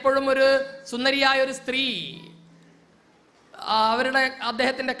പുസ്തകശാലയിൽ എപ്പോഴും ഒരു സുന്ദരിയായ ഒരു സ്ത്രീ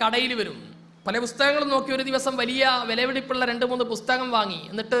അദ്ദേഹത്തിന്റെ കടയിൽ വരും. പല പുസ്തകങ്ങളും നോക്കി ഒരു ദിവസം വലിയ വിലപിടിപ്പുള്ള 2-3 പുസ്തകം വാങ്ങി.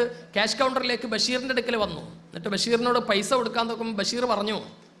 എന്നിട്ട് ക്യാഷ് കൗണ്ടറിലേക്ക് ബഷീറിന്റെ അടുക്കൽ വന്നു. എന്നിട്ട് ബഷീറിനോട് പൈസ കൊടുക്കാൻ നോക്കുമ്പോൾ ബഷീർ പറഞ്ഞു,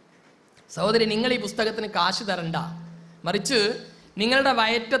 സഹോദരി, നിങ്ങൾ ഈ പുസ്തകത്തിന് കാശ് തരണ്ട, മറിച്ച് നിങ്ങളുടെ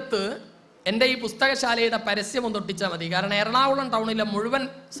വയറ്റത്ത് എൻ്റെ ഈ പുസ്തകശാലയുടെ പരസ്യം ഒന്ന് ഒട്ടിച്ചാൽ മതി. കാരണം എറണാകുളം ടൗണിലെ മുഴുവൻ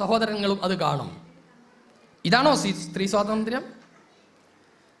സഹോദരങ്ങളും അത് കാണും. ഇതാണോ സ്ത്രീ സ്വാതന്ത്ര്യം?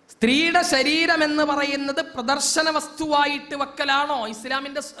 സ്ത്രീയുടെ ശരീരം എന്ന് പറയുന്നത് പ്രദർശന വസ്തുവായിട്ട് വെക്കലാണോ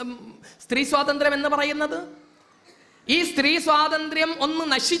ഇസ്ലാമിന്റെ സ്ത്രീ സ്വാതന്ത്ര്യം എന്ന് പറയുന്നത്? ഈ സ്ത്രീ സ്വാതന്ത്ര്യം ഒന്ന്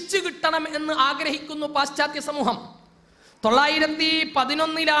നശിച്ചു കിട്ടണം എന്ന് ആഗ്രഹിക്കുന്നു പാശ്ചാത്യ സമൂഹം.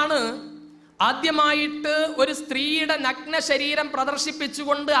 911 ആദ്യമായിട്ട് ഒരു സ്ത്രീയുടെ നഗ്ന ശരീരം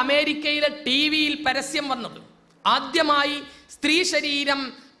പ്രദർശിപ്പിച്ചുകൊണ്ട് അമേരിക്കയിലെ ടിവിയിൽ പരസ്യം വന്നത്. ആദ്യമായി സ്ത്രീ ശരീരം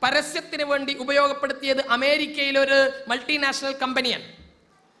പരസ്യത്തിന് വേണ്ടി ഉപയോഗപ്പെടുത്തിയത് അമേരിക്കയിലെ ഒരു മൾട്ടിനാഷണൽ കമ്പനിയാണ്.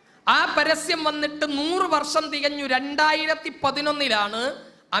 ആ പരസ്യം വന്നിട്ട് 100 വർഷം തികഞ്ഞു. 2011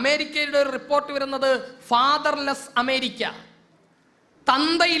 അമേരിക്കയുടെ ഒരു റിപ്പോർട്ട് വരുന്നത്, ഫാദർലെസ് അമേരിക്ക,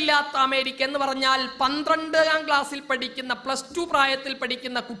 തന്തയില്ലാത്ത അമേരിക്ക എന്ന് പറഞ്ഞാൽ 12ാം ക്ലാസ്സിൽ പഠിക്കുന്ന, +2 പ്രായത്തിൽ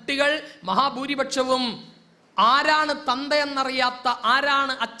പഠിക്കുന്ന കുട്ടികൾ മഹാഭൂരിപക്ഷവും ആരാണ് തന്തയെന്നറിയാത്ത,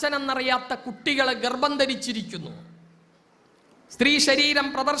 ആരാണ് അച്ഛനെന്നറിയാത്ത കുട്ടികളെ ഗർഭം ധരിച്ചിരിക്കുന്നു. സ്ത്രീ ശരീരം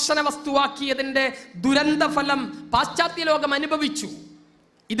പ്രദർശന വസ്തുവാക്കിയതിന്റെ ദുരന്ത ഫലം പാശ്ചാത്യ ലോകം അനുഭവിച്ചു.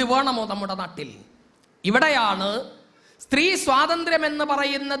 ഇത് വേണമോ നമ്മുടെ നാട്ടിൽ? ഇവിടെയാണ് സ്ത്രീ സ്വാതന്ത്ര്യം എന്ന്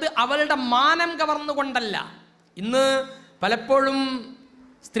പറയുന്നത് അവളുടെ മാനം കവർന്നുകൊണ്ടല്ല. ഇന്ന് പലപ്പോഴും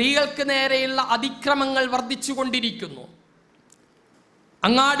സ്ത്രീകൾക്ക് നേരെയുള്ള അതിക്രമങ്ങൾ വർദ്ധിച്ചുകൊണ്ടിരിക്കുന്നു.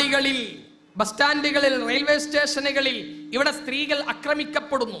 അങ്ങാടികളിൽ, ബസ് സ്റ്റാൻഡുകളിൽ, റെയിൽവേ സ്റ്റേഷനുകളിൽ ഇവിടെ സ്ത്രീകൾ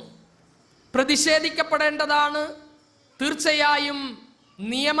ആക്രമിക്കപ്പെടുന്നു. പ്രതിഷേധിക്കപ്പെടേണ്ടതാണ്, തീർച്ചയായും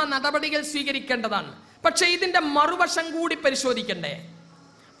നിയമ നടപടികൾ സ്വീകരിക്കേണ്ടതാണ്. പക്ഷെ ഇതിന്റെ മറുവശം കൂടി പരിശോധിക്കണ്ടേ?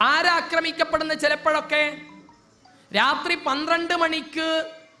 ആരാ ആക്രമിക്കപ്പെടുന്ന? ചിലപ്പോഴൊക്കെ രാത്രി 12 മണിക്ക്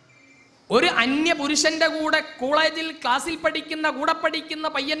ഒരു അന്യ പുരുഷന്റെ കൂടെ കോളേജിൽ ക്ലാസ്സിൽ പഠിക്കുന്ന, കൂടെ പഠിക്കുന്ന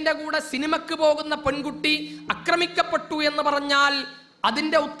പയ്യന്റെ കൂടെ സിനിമക്ക് പോകുന്ന പെൺകുട്ടി ആക്രമിക്കപ്പെട്ടു എന്ന് പറഞ്ഞാൽ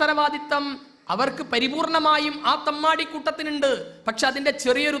അതിന്റെ ഉത്തരവാദിത്തം അവർക്ക് പരിപൂർണമായും ആ തമ്മാടിക്കൂട്ടത്തിനുണ്ട്. പക്ഷെ അതിന്റെ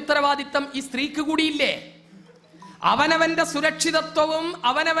ചെറിയൊരു ഉത്തരവാദിത്തം ഈ സ്ത്രീക്ക് കൂടിയില്ലേ? അവനവന്റെ സുരക്ഷിതത്വവും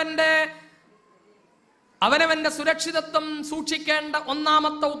അവനവന്റെ സുരക്ഷിതത്വം സൂക്ഷിക്കേണ്ട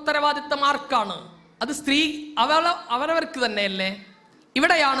ഒന്നാമത്തെ ഉത്തരവാദിത്തം ആർക്കാണ്? അത് സ്ത്രീ അവരവർക്ക് തന്നെയല്ലേ?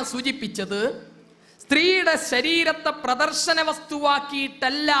 ഇവിടെയാണ് സൂചിപ്പിച്ചത്, സ്ത്രീയുടെ ശരീരത്തെ പ്രദർശന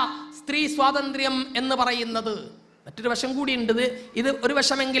വസ്തുവാക്കിയിട്ടല്ല സ്ത്രീ സ്വാതന്ത്ര്യം എന്ന് പറയുന്നത്. മറ്റൊരു വശം കൂടിയുണ്ട്. ഇത് ഒരു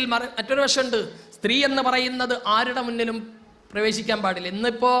വശമെങ്കിൽ മറ്റൊരു വശമുണ്ട്. സ്ത്രീ എന്ന് പറയുന്നത് ആരുടെ മുന്നിലും പ്രവേശിക്കാൻ പാടില്ല.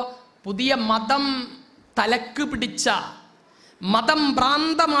 ഇന്നിപ്പോ പുതിയ മതം തലക്ക് പിടിച്ച, മതം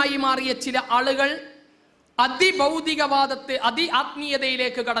ഭ്രാന്തമായി മാറിയ ചില ആളുകൾ അതിഭൗതികവാദത്തെ,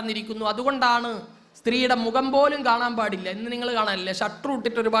 ആത്മീയതയിലേക്ക് കടന്നിരിക്കുന്നു. അതുകൊണ്ടാണ് സ്ത്രീയുടെ മുഖം പോലും കാണാൻ പാടില്ല. ഇന്ന് നിങ്ങൾ കാണാനില്ലേ, ഷട്ടർ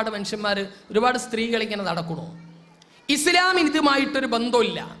ഇട്ടിട്ട് ഒരുപാട് മനുഷ്യന്മാർ, ഒരുപാട് സ്ത്രീകൾ ഇങ്ങനെ നടക്കണു. ഇസ്ലാമിന് ഇതുമായിട്ടൊരു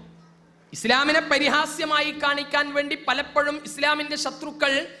ബന്ധമില്ല. ഇസ്ലാമിനെ പരിഹാസ്യമായി കാണിക്കാൻ വേണ്ടി പലപ്പോഴും ഇസ്ലാമിന്റെ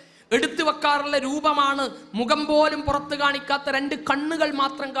ശത്രുക്കൾ എടുത്തു വെക്കാറുള്ള രൂപമാണ് മുഖം പോലും പുറത്ത് കാണിക്കാത്ത 2 കണ്ണുകൾ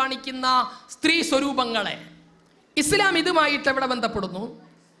മാത്രം കാണിക്കുന്ന സ്ത്രീ സ്വരൂപങ്ങളെ. ഇസ്ലാം ഇതുമായിട്ട് എവിടെ ബന്ധപ്പെടുന്നു?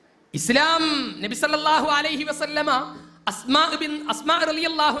 ഇസ്ലാം നബി സല്ലല്ലാഹു അലൈഹി വസല്ലമ അസ്മാ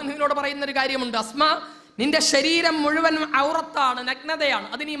റളിയല്ലാഹു അൻഹയോട് പറയുന്ന ഒരു കാര്യമുണ്ട്. അസ്മാ, നിന്റെ ശരീരം മുഴുവൻ ഔറത്താണ്, നഗ്നതയാണ്,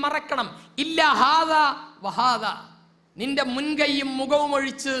 അത് നീ മറക്കണം. ഇല്ല ഹാദാ വഹാദാ, നിന്റെ മുൻകൈയും മുഖവും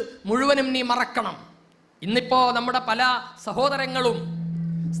ഒഴിച്ച് മുഴുവനും നീ മറക്കണം. ഇന്നിപ്പോ നമ്മുടെ പല സഹോദരങ്ങളും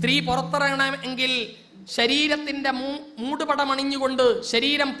സ്ത്രീ പുറത്തിറങ്ങണമെങ്കിൽ ശരീരത്തിന്റെ മൂടുപടമണിഞ്ഞുകൊണ്ട്,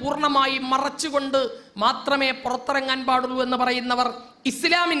 ശരീരം പൂർണ്ണമായി മറച്ചുകൊണ്ട് മാത്രമേ പുറത്തിറങ്ങാൻ പാടുള്ളൂ എന്ന് പറയുന്നവർ,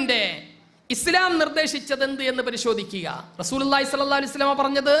 ഇസ്ലാം നിർദ്ദേശിച്ചത് എന്ത് എന്ന് പരിശോധിക്കുക. റസൂലുള്ളാഹി സ്വല്ലല്ലാഹു അലൈഹി വസല്ലം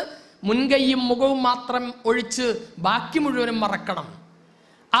പറഞ്ഞത് മുൻകൈയും മുഖവും മാത്രം ഒഴിച്ച് ബാക്കി മുഴുവനും മറക്കണം.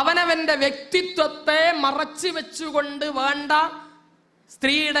 അവനവന്റെ വ്യക്തിത്വത്തെ മറച്ചു വെച്ചുകൊണ്ട് വേണ്ട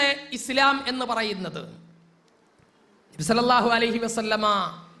സ്ത്രീയുടെ ഇസ്ലാം എന്ന് പറയുന്നത്. നബി സല്ലല്ലാഹു അലൈഹി വസല്ലമ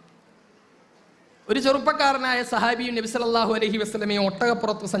ഒരു ചെറുപ്പക്കാരനായ സഹാബിയും നബി സല്ലല്ലാഹു അലൈഹി വസല്ലമയും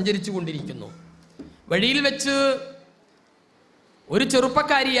ഒട്ടകപ്പുറത്ത് സഞ്ചരിച്ചു കൊണ്ടിരിക്കുന്നു. വഴിയിൽ വെച്ച് ഒരു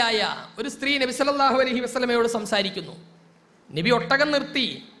ചെറുപ്പക്കാരിയായ ഒരു സ്ത്രീ നബി സല്ലല്ലാഹു അലൈഹി വസല്ലമയോട് സംസാരിക്കുന്നു. നബി ഒട്ടകം നിർത്തി.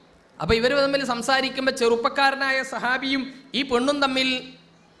 അപ്പൊ ഇവർ തമ്മിൽ സംസാരിക്കുമ്പോൾ ചെറുപ്പക്കാരനായ സഹാബിയും ഈ പെണ്ണും തമ്മിൽ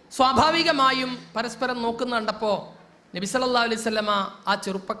സ്വാഭാവികമായും പരസ്പരം നോക്കുന്ന കണ്ടപ്പോൾ നബി സല്ലല്ലാഹു അലൈഹി വസല്ലമ ആ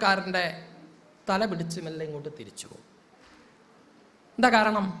ചെറുപ്പക്കാരൻ്റെ തല പിടിച്ച് മെല്ലെ ഇങ്ങോട്ട് തിരിച്ചു. എന്താ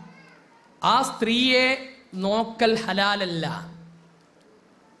കാരണം? ആ സ്ത്രീയെ നോക്കൽ ഹലാലല്ല.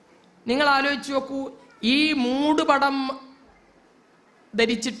 നിങ്ങൾ ആലോചിച്ച് നോക്കൂ, ഈ മൂടുപടം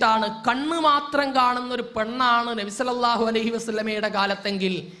ധരിച്ചിട്ടാണ്, കണ്ണ് മാത്രം കാണുന്ന ഒരു പെണ്ണാണ് നബി സല്ലല്ലാഹു അലൈഹി വസല്ലമയുടെ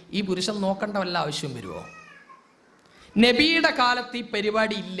കാലത്തെങ്കിൽ ഈ പുരുഷൻ നോക്കേണ്ട വല്ല ആവശ്യം വരുമോ? നബിയുടെ കാലത്ത് ഈ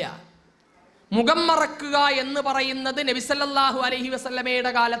പരിപാടി ഇല്ല. മുഖം മറക്കുക എന്ന് പറയുന്നത് നബി സല്ലല്ലാഹു അലൈഹി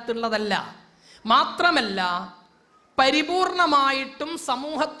വസല്ലമയുടെ കാലത്തുള്ളതല്ല. മാത്രമല്ല, പരിപൂർണമായിട്ടും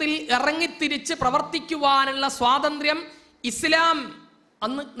സമൂഹത്തിൽ ഇറങ്ങിത്തിരിച്ച് പ്രവർത്തിക്കുവാനുള്ള സ്വാതന്ത്ര്യം ഇസ്ലാം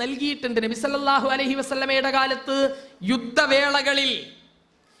അന്ന് നൽകിയിട്ടുണ്ട്. നബി സല്ലല്ലാഹു അലൈഹി വസല്ലമയുടെ കാലത്ത്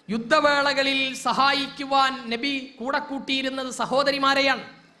യുദ്ധവേളകളിൽ സഹായിക്കുവാൻ നബി കൂടെ കൂട്ടിയിരുന്നത് സഹോദരിമാരെയാണ്.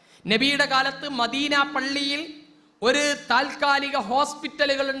 നബിയുടെ കാലത്ത് മദീന പള്ളിയിൽ ഒരു താൽക്കാലിക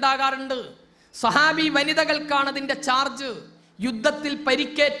ഹോസ്പിറ്റലുകൾ ഉണ്ടാകാറുണ്ട്. സഹാബി വനിതകൾക്കാണ് അതിന്റെ ചാർജ്. യുദ്ധത്തിൽ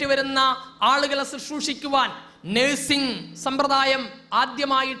പരിക്കേറ്റ് വരുന്ന ആളുകളെ ശുശ്രൂഷിക്കുവാൻ നഴ്സിംഗ് സമ്പ്രദായം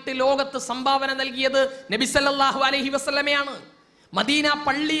ആദ്യമായിട്ട് ലോകത്ത് സംഭാവന നൽകിയത് നബി സല്ലല്ലാഹു അലൈഹി വസല്ലമയാണ്. മദീന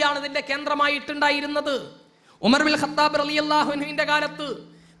പള്ളിയാണ് ഇതിന്റെ കേന്ദ്രമായിട്ടുണ്ടായിരുന്നത്. ഉമർ ബിൻ ഖത്താബ് റളിയല്ലാഹു അൻഹുവിന്റെ കാലത്ത്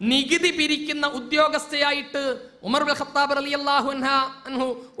നികുതി പിരിക്കുന്ന ഉദ്യോഗസ്ഥയായിട്ട് ഉമർ ബിൻ ഖത്താബ് റളിയല്ലാഹു അൻഹു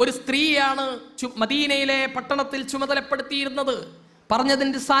ഒരു സ്ത്രീയാണ് മദീനയിലെ പട്ടണത്തിൽ ചുമതലപ്പെടുത്തിയിരുന്നത്.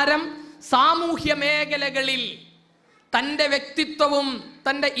 പറഞ്ഞതിന്റെ സാരം, സാമൂഹ്യ മേഖലകളിൽ തൻ്റെ വ്യക്തിത്വവും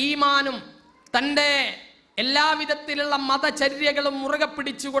തൻ്റെ ഈമാനും തൻ്റെ എല്ലാവിധത്തിലുള്ള മതചര്യകളും മുറുകെ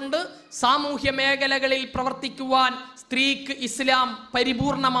പിടിച്ചുകൊണ്ട് സാമൂഹ്യ മേഖലകളിൽ പ്രവർത്തിക്കുവാൻ സ്ത്രീക്ക് ഇസ്ലാം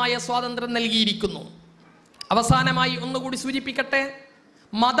പരിപൂർണമായ സ്വാതന്ത്ര്യം നൽകിയിരിക്കുന്നു. അവസാനമായി ഒന്നുകൂടി സൂചിപ്പിക്കട്ടെ,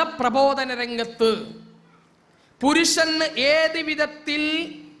 മതപ്രബോധന രംഗത്ത് പുരുഷന് ഏത് വിധത്തിൽ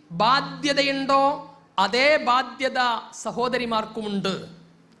ബാധ്യതയുണ്ടോ അതേ ബാധ്യത സഹോദരിമാർക്കുമുണ്ട്.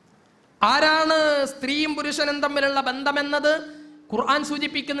 ആരാണ് സ്ത്രീയും പുരുഷനും തമ്മിലുള്ള ബന്ധമെന്നത് ഖുർആൻ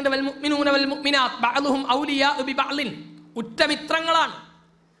സൂചിപ്പിക്കുന്നുണ്ട്. വൽ മുഅ്മിനൂന വൽ മുഅ്മിനാത്ത് ബഅ്ദുഹും ഔലിയാഉ ബിബഅ്ദിൻ. ഉറ്റമിത്രങ്ങളാണ്.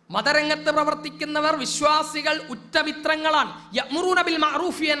 മതരംഗത്ത് പ്രവർത്തിക്കുന്നവർ, വിശ്വാസികൾ ഉറ്റമിത്രങ്ങളാണ്. യഅ്മുറൂന ബിൽ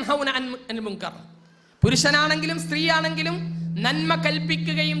മഅറൂഫി യൻഹൗന അനിൽ മുൻകർ. പുരുഷനാണെങ്കിലും സ്ത്രീയാണെങ്കിലും നന്മ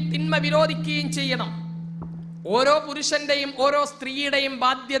കൽപ്പിക്കുകയും തിന്മ വിരോധിക്കുകയും ചെയ്യണം. ഓരോ പുരുഷന്റെയും ഓരോ സ്ത്രീയുടെയും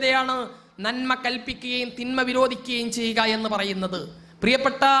ബാധ്യതയാണ് നന്മ കൽപ്പിക്കുകയും തിന്മ വിരോധിക്കുകയും ചെയ്യുക എന്ന് പറയുന്നത്.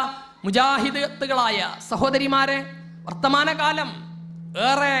 പ്രിയപ്പെട്ട മുജാഹിദുകളായ സഹോദരിമാരെ, വർത്തമാനകാലം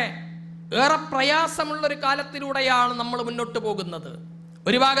ഏറെ പ്രയാസമുള്ളൊരു കാലത്തിലൂടെയാണ് നമ്മൾ മുന്നോട്ട് പോകുന്നത്.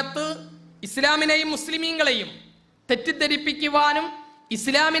 ഒരു ഭാഗത്ത് ഇസ്ലാമിനെയും മുസ്ലിമീങ്ങളെയും തെറ്റിദ്ധരിപ്പിക്കുവാനും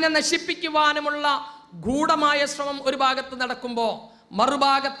ഇസ്ലാമിനെ നശിപ്പിക്കുവാനുമുള്ള ഗൂഢമായ ശ്രമം ഒരു ഭാഗത്ത് നടക്കുമ്പോൾ,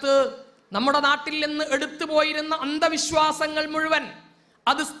 മറുഭാഗത്ത് നമ്മുടെ നാട്ടിൽ നിന്ന് എടുത്തുപോയിരുന്ന അന്ധവിശ്വാസങ്ങൾ മുഴുവൻ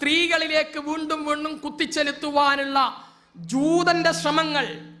അത് സ്ത്രീകളിലേക്ക് വീണ്ടും വീണ്ടും കുത്തിച്ചെലുത്തുവാനുള്ള ജൂതന്റെ ശ്രമങ്ങൾ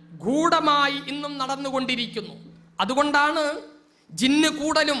ഗൂഢമായി ഇന്നും നടന്നുകൊണ്ടിരിക്കുന്നു. അതുകൊണ്ടാണ് ജിന്ന്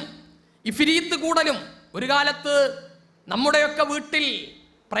കൂടലും ഇഫ്രീത്ത് കൂടലും. ഒരു കാലത്ത് നമ്മുടെയൊക്കെ വീട്ടിൽ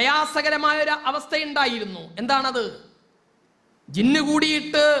പ്രയാസകരമായൊരു അവസ്ഥയുണ്ടായിരുന്നു. എന്താണത്? ജിന്ന്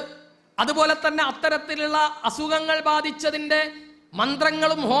കൂടിയിട്ട് അതുപോലെ തന്നെ അത്തരത്തിലുള്ള അസുഖങ്ങൾ ബാധിച്ചതിൻ്റെ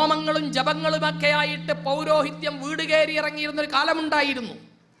മന്ത്രങ്ങളും ഹോമങ്ങളും ജപങ്ങളുമൊക്കെ ആയിട്ട് പൗരോഹിത്യം വീട് കയറി ഇറങ്ങിയിരുന്ന ഒരു കാലമുണ്ടായിരുന്നു.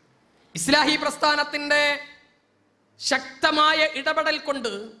 ഇസ്ലാഹി പ്രസ്ഥാനത്തിൻ്റെ ശക്തമായ ഇടപെടൽ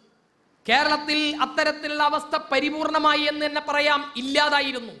കൊണ്ട് കേരളത്തിൽ അത്തരത്തിലുള്ള അവസ്ഥ പരിപൂർണമായി എന്ന് തന്നെ പറയാം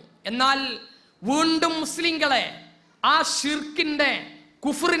ഇല്ലാതായിരുന്നു. എന്നാൽ വീണ്ടും മുസ്ലിങ്ങളെ ആ ഷിർക്കിന്റെ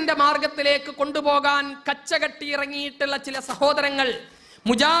കുഫറിന്റെ മാർഗത്തിലേക്ക് കൊണ്ടുപോകാൻ കച്ചകെട്ടി ഇറങ്ങിയിട്ടുള്ള ചില സഹോദരങ്ങൾ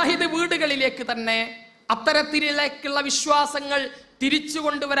മുജാഹിദ് വീടുകളിലേക്ക് തന്നെ അത്തരത്തിലേക്കുള്ള വിശ്വാസങ്ങൾ തിരിച്ചു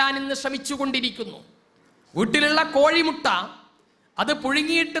കൊണ്ടുവരാൻ ഇന്ന് ശ്രമിച്ചുകൊണ്ടിരിക്കുന്നു. വീട്ടിലുള്ള കോഴിമുട്ട അത്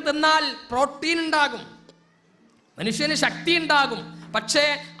പുഴുങ്ങിയിട്ട് തിന്നാൽ പ്രോട്ടീൻ ഉണ്ടാകും, മനുഷ്യന് ശക്തി ഉണ്ടാകും. പക്ഷേ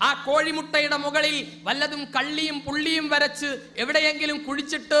ആ കോഴിമുട്ടയുടെ മുകളിൽ വല്ലതും കള്ളിയും പുള്ളിയും വരച്ച് എവിടെയെങ്കിലും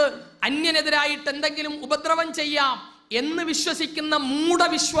കുഴിച്ചിട്ട് അന്യനെതിരായിട്ട് എന്തെങ്കിലും ഉപദ്രവം ചെയ്യാം എന്ന് വിശ്വസിക്കുന്ന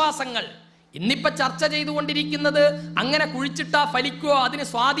മൂഢവിശ്വാസങ്ങൾ ഇന്നിപ്പോ ചർച്ച ചെയ്തുകൊണ്ടിരിക്കുന്നത് അങ്ങനെ കുഴിച്ചിട്ടാ ഫലിക്കുവോ, അതിന്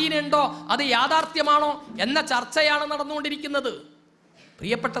സ്വാധീനമുണ്ടോ, അത് യാഥാർത്ഥ്യമാണോ എന്ന ചർച്ചയാണ് നടന്നുകൊണ്ടിരിക്കുന്നത്.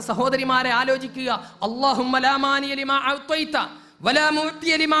 പ്രിയപ്പെട്ട സഹോദരിമാരെ, ആലോചിക്കുക. അല്ലാഹുമ്മ ലാ മാനിയ ലിമാ അഅ്തൈത വലാ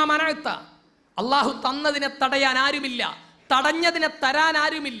മുഅ്തിയ ലിമാ മനഅത. അല്ലാഹു തന്നതിനെ തടയാൻ ആരുമില്ല, തടഞ്ഞതിനെ തരാൻ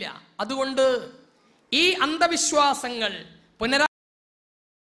ആരുമില്ല. അതുകൊണ്ട് ഈ അന്ധവിശ്വാസങ്ങൾ,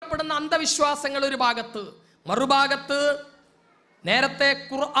 പുനരാപ്പെടുന്ന അന്ധവിശ്വാസങ്ങൾ ഒരു ഭാഗത്ത്, മറുഭാഗത്ത് നേരത്തെ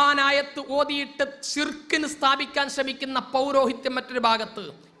ഖുർആൻ ആയത്ത് ഓതിയിട്ട് ശിർക്കിന് സ്ഥാപിക്കാൻ ശ്രമിക്കുന്ന പൗരോഹിത്യം മറ്റൊരു ഭാഗത്ത്.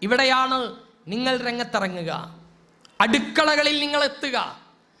 ഇവിടെയാണ് നിങ്ങൾ രംഗത്തിറങ്ങുക, അടുക്കളകളിൽ നിങ്ങൾ എത്തുക.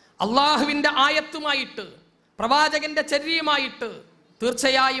 അള്ളാഹുവിൻ്റെ ആയത്തുമായിട്ട്, പ്രവാചകന്റെ ചര്യയുമായിട്ട്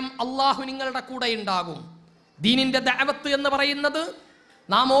തീർച്ചയായും അള്ളാഹു നിങ്ങളുടെ കൂടെ ഉണ്ടാകും. ദീനിന്റെ ദഅവത്ത് എന്ന് പറയുന്നത്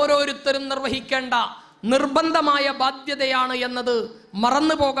നാം ഓരോരുത്തരും നിർവഹിക്കേണ്ട നിർബന്ധമായ ബാധ്യതയാണ് എന്നത്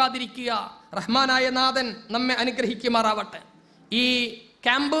മറന്നു പോകാതിരിക്കുക. റഹ്മാനായ നാഥൻ നമ്മെ അനുഗ്രഹിക്കുമാറാവട്ടെ. ഈ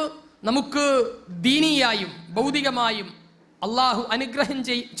ക്യാമ്പ് നമുക്ക് ദീനിയായും ഭൗതികമായും അള്ളാഹു അനുഗ്രഹം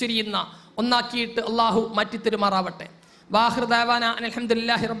ചൊരിയുന്ന ഒന്നാക്കിയിട്ട് അള്ളാഹു മാറ്റിത്തരുമാറാവട്ടെ. വാഹിർ ദഅവാന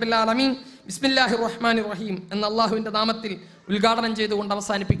അൽഹംദുലില്ലാഹി റബ്ബിൽ ആലമീൻ. ബിസ്മില്ലാഹിർ റഹ്മാനിർ റഹീം എന്ന അല്ലാഹുവിന്റെ നാമത്തിൽ ഉദ്ഘാടനം ചെയ്തുകൊണ്ട്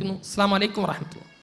അവസാനിപ്പിക്കുന്നു. അസ്സലാമു അലൈക്കും വറഹ്മത്തുള്ളാഹി.